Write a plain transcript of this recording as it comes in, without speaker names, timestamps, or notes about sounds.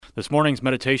This morning's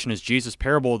meditation is Jesus'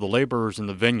 parable of the laborers in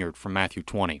the vineyard from Matthew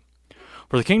 20.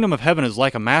 For the kingdom of heaven is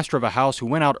like a master of a house who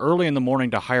went out early in the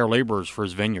morning to hire laborers for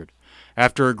his vineyard.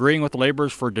 After agreeing with the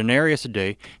laborers for a denarius a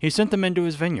day, he sent them into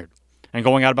his vineyard. And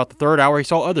going out about the third hour, he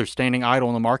saw others standing idle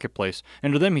in the marketplace.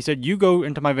 And to them he said, "You go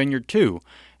into my vineyard too,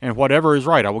 and whatever is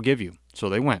right I will give you." So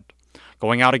they went.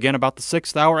 Going out again about the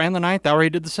 6th hour and the 9th hour, he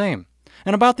did the same.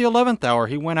 And about the 11th hour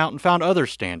he went out and found others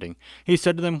standing. He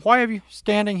said to them, "Why are you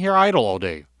standing here idle all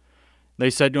day?" They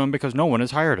said to him, "Because no one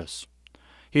has hired us."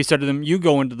 He said to them, "You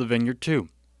go into the vineyard too."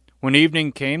 When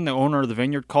evening came, the owner of the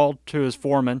vineyard called to his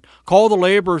foreman, "Call the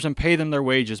laborers and pay them their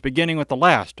wages, beginning with the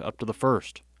last up to the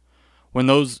first." When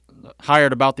those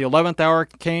hired about the 11th hour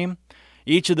came,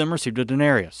 each of them received a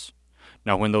denarius.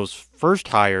 Now when those first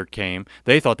hired came,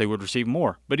 they thought they would receive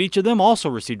more, but each of them also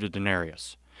received a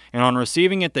denarius. And on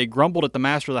receiving it, they grumbled at the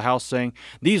master of the house, saying,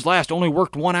 "These last only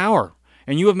worked 1 hour,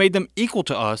 and you have made them equal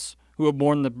to us, who have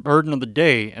borne the burden of the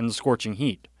day and the scorching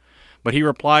heat." But he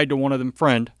replied to one of them,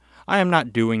 "Friend, I am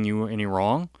not doing you any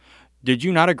wrong. Did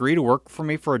you not agree to work for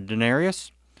me for a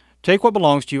denarius? Take what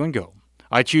belongs to you and go.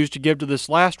 I choose to give to this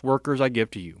last worker as I give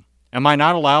to you. Am I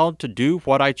not allowed to do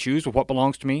what I choose with what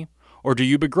belongs to me? Or do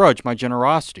you begrudge my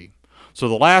generosity? So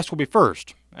the last will be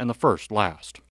first, and the first last."